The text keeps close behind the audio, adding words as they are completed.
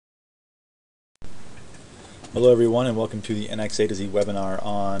Hello everyone, and welcome to the NX A to Z webinar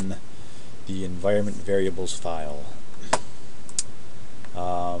on the environment variables file.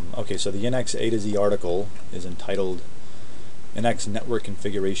 Okay, so the NX A to Z article is entitled NX Network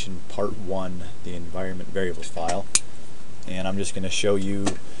Configuration Part 1, the environment variables file. And I'm just going to show you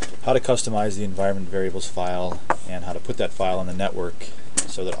how to customize the environment variables file and how to put that file on the network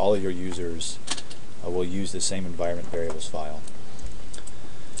so that all of your users will use the same environment variables file.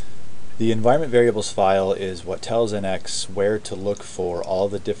 The environment variables file is what tells NX where to look for all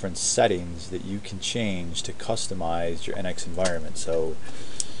the different settings that you can change to customize your NX environment. So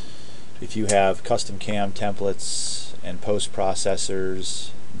if you have custom CAM templates and post processors,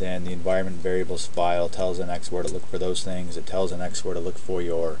 then the environment variables file tells NX where to look for those things. It tells NX where to look for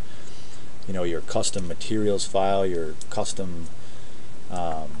your custom materials file, your custom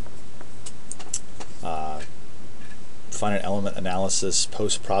finite element analysis,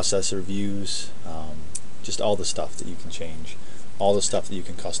 post-processor views, just all the stuff that you can change, all the stuff that you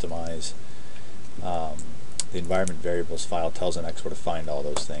can customize. The environment variables file tells NX where to find all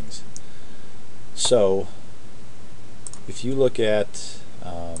those things. So if you look at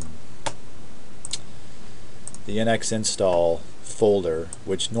the NX install folder,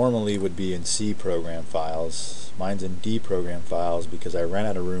 which normally would be in C program files, mine's in D program files because I ran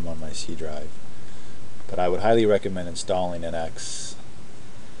out of room on my C drive. But I would highly recommend installing NX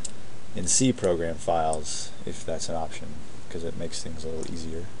in C program files if that's an option, because it makes things a little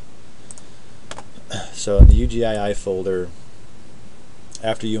easier. So in the UGII folder,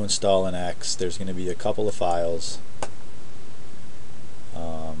 after you install NX, there's going to be a couple of files.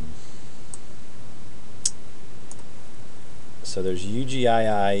 So there's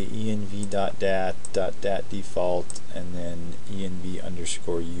UGII env.dat default and then env_ug.dat.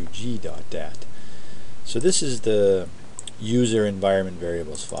 So this is the user environment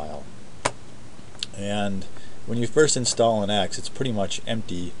variables file, and when you first install NX, it's pretty much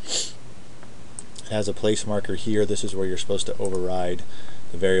empty. It has a place marker here. This is where you're supposed to override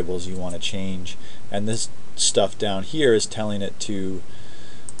the variables you want to change, and this stuff down here is telling it to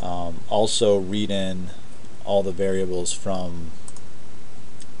also read in all the variables from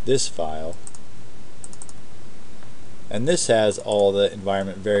this file. And this has all the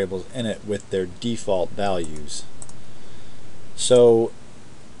environment variables in it with their default values. So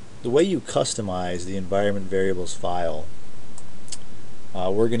the way you customize the environment variables file,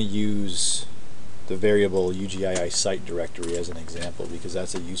 we're going to use the variable UGII site directory as an example because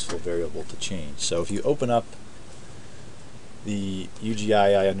that's a useful variable to change. So if you open up the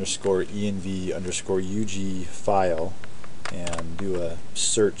UGII_env_ug file and do a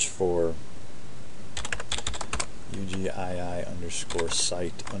search for UGII_site_dir,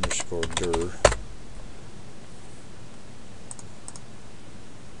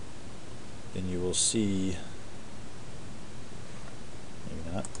 then you will see, maybe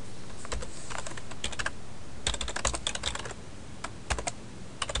not,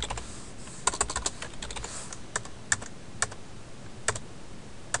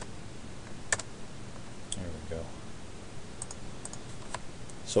 there we go.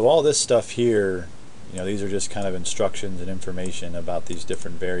 So all this stuff here, these are just kind of instructions and information about these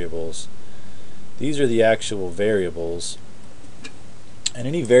different variables. These are the actual variables, and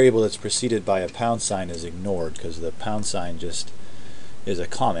any variable that's preceded by a pound sign is ignored because the pound sign just is a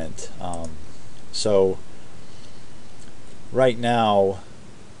comment. So right now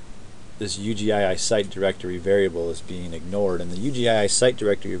this UGII site directory variable is being ignored, and the UGII site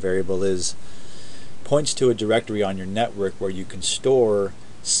directory variable points to a directory on your network where you can store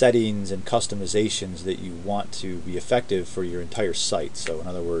settings and customizations that you want to be effective for your entire site. So in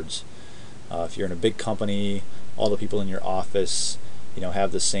other words, if you're in a big company, all the people in your office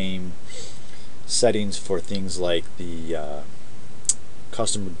have the same settings for things like the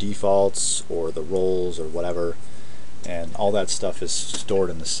customer defaults or the roles or whatever, and all that stuff is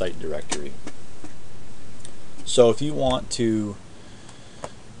stored in the site directory. So if you want to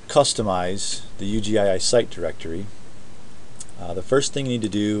customize the UGII site directory, the first thing you need to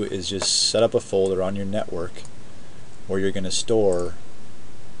do is just set up a folder on your network where you're going to store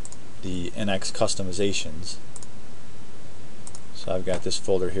the NX customizations. So I've got this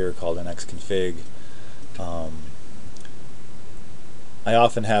folder here called NX config. I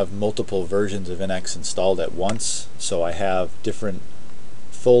often have multiple versions of NX installed at once, so I have different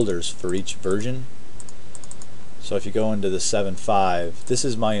folders for each version. So if you go into the 7.5, this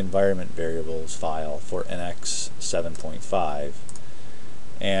is my environment variables file for NX 7.5,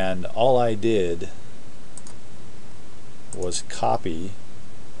 and all I did was copy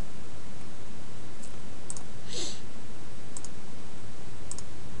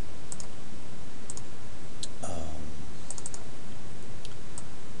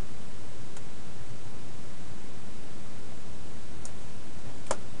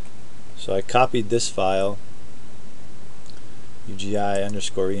So I copied this file,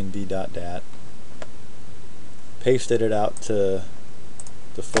 UGI_env.dat, pasted it out to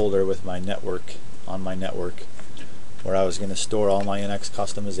the folder with my network, on my network, where I was going to store all my NX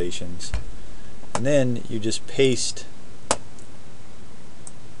customizations. And then you just paste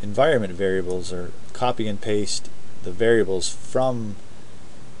environment variables, or copy and paste the variables from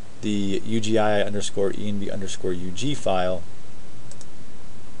the UGI_env_UG file.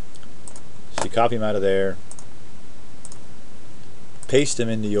 So you copy them out of there, paste them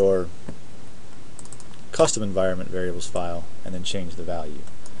into your custom environment variables file, and then change the value.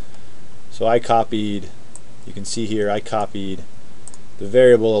 So I copied, you can see here, I copied the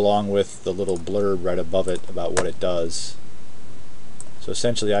variable along with the little blurb right above it about what it does. So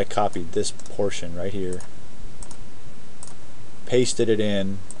essentially I copied this portion right here, pasted it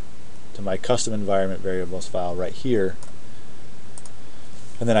in to my custom environment variables file right here,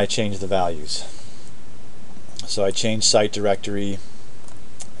 and then I changed the values. So I changed site directory,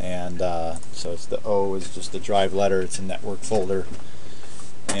 and so it's the O is just the drive letter, it's a network folder,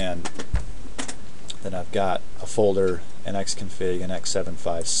 and then I've got a folder nxconfig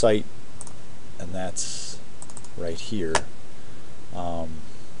nx75 site, and that's right here. And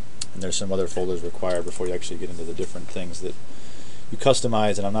there's some other folders required before you actually get into the different things that you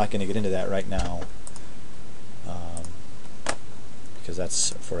customize, and I'm not going to get into that right now because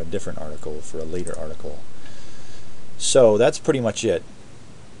that's for a different article, for a later article. So that's pretty much it.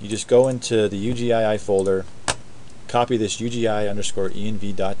 You just go into the UGII folder, copy this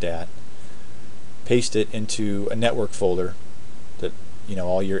UGI_env.dat, paste it into a network folder that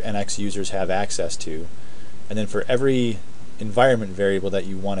all your NX users have access to, and then for every environment variable that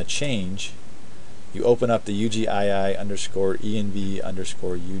you want to change, you open up the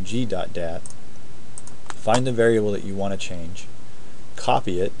UGII_env_UG.dat, find the variable that you want to change,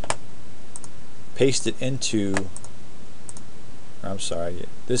 copy it, paste it into, so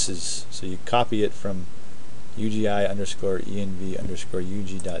you copy it from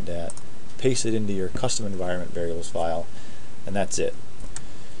UGI_env_UG.dat, paste it into your custom environment variables file, and that's it.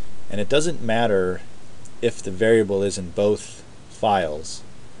 And it doesn't matter if the variable is in both files,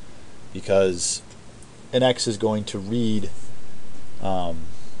 because NX is going to read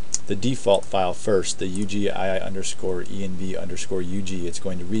the default file first, the UGI_env_UG. It's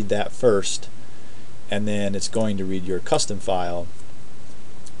going to read that first, and then it's going to read your custom file,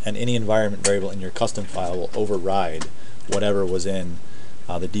 and any environment variable in your custom file will override whatever was in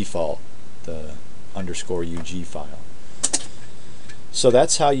the default, the _UG file. So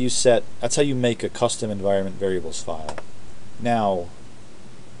that's how you make a custom environment variables file. Now,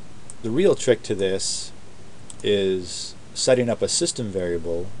 the real trick to this is setting up a system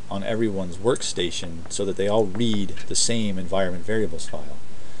variable on everyone's workstation so that they all read the same environment variables file.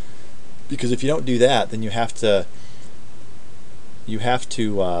 Because if you don't do that, then you have to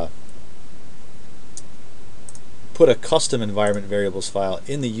put a custom environment variables file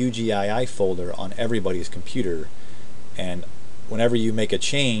in the UGII folder on everybody's computer, and whenever you make a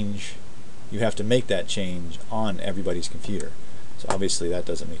change, you have to make that change on everybody's computer. So obviously that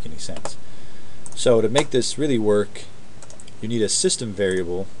doesn't make any sense. So to make this really work, you need a system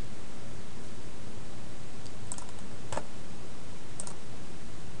variable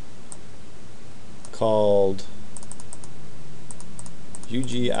called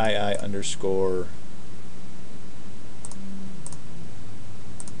UGII_env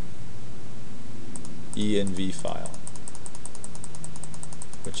file,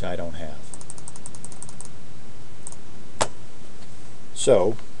 which I don't have.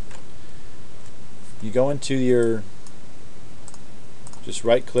 So you go into your, just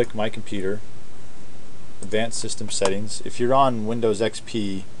right click My Computer, Advanced System Settings. If you're on Windows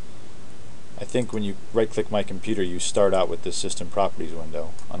XP, I think when you right click My Computer you start out with this System Properties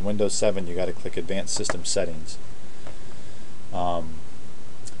window. On Windows 7 you got to click Advanced System Settings, and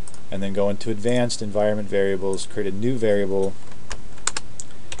then go into Advanced Environment Variables, create a new variable,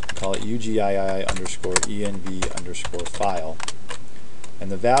 call it UGII_env_file,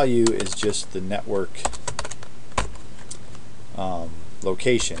 and the value is just the network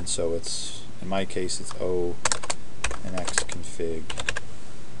location. So it's, in my case, it's O nxconfig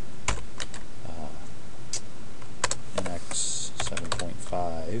NX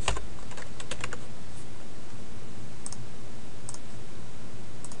 7.5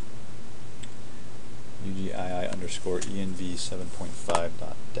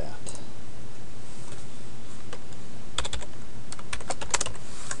 UGII_env7.5.dat.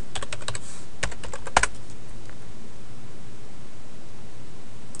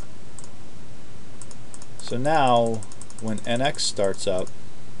 So now when NX starts up,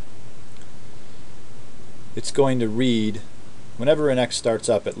 it's going to read, whenever NX starts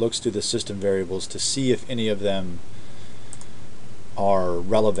up, it looks through the system variables to see if any of them are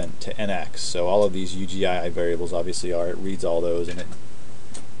relevant to NX. So all of these UGII variables obviously are. It reads all those and it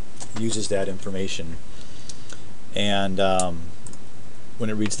uses that information. And when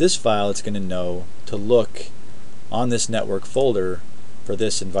it reads this file, it's going to know to look on this network folder for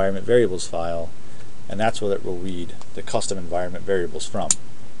this environment variables file, and that's what it will read the custom environment variables from.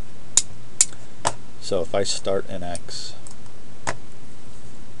 So if I start NX,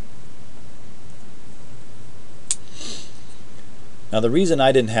 now the reason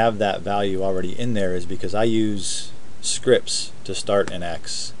I didn't have that value already in there is because I use scripts to start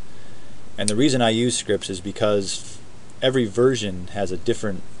NX, and the reason I use scripts is because every version has a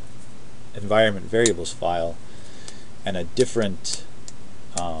different environment variables file and a different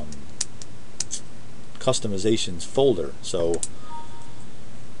customizations folder. So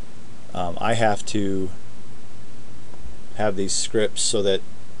I have to have these scripts so that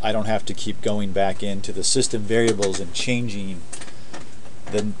I don't have to keep going back into the system variables and changing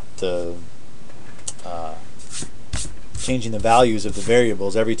the values of the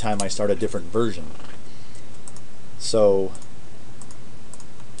variables every time I start a different version. So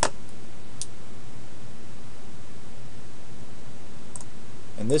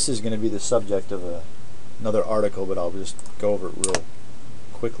and this is going to be the subject of another article, but I'll just go over it real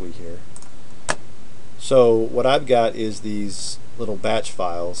quickly here. So what I've got is these little batch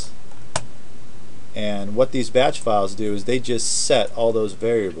files, and what these batch files do is they just set all those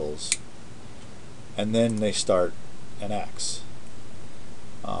variables and then they start NX.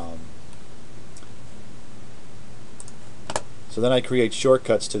 So then I create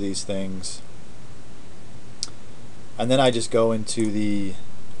shortcuts to these things, and then I just go into the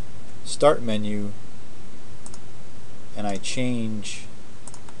start menu and I change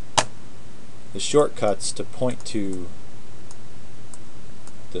the shortcuts to point to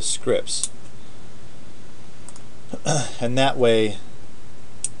the scripts. And that way,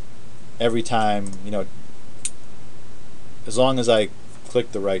 every time, as long as I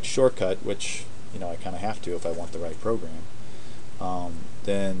click the right shortcut, which I kind of have to if I want the right program,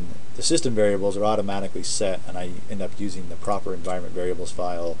 then the system variables are automatically set, and I end up using the proper environment variables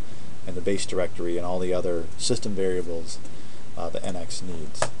file and the base directory and all the other system variables that NX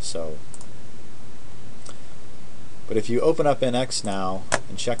needs. So, but if you open up NX now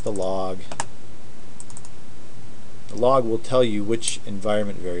and check the log will tell you which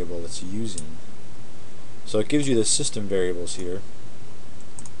environment variable it's using. So it gives you the system variables here,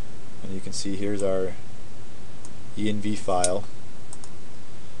 and you can see here's our env file,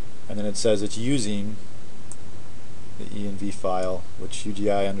 and then it says it's using the env file, which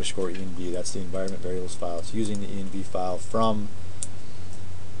UGI_env, that's the environment variables file. It's using the env file from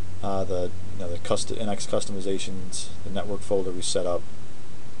the NX customizations, the network folder we set up,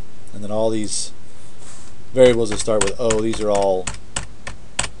 and then all these variables that start with O, these are all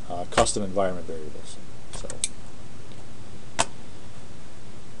custom environment variables.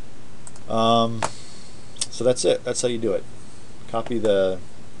 So that's it. That's how you do it. Copy the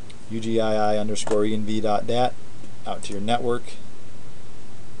UGII_env.dat out to your network,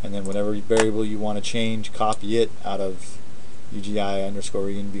 and then whatever variable you want to change, copy it out of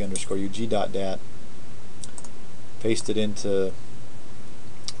UGII_env_ug.dat, paste it into the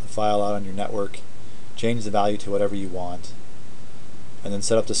file out on your network, change the value to whatever you want, and then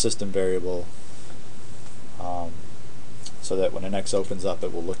set up the system variable so that when NX opens up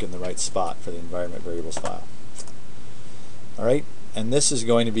it will look in the right spot for the environment variables file. Alright, and this is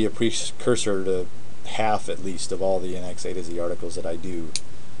going to be a precursor to half at least of all the NX A to Z articles that I do,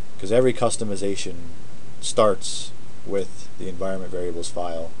 because every customization starts with the environment variables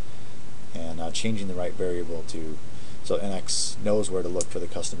file and changing the right variable so NX knows where to look for the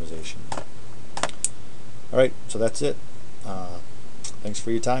customization. Alright, so that's it. Thanks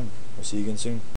for your time. We'll see you again soon.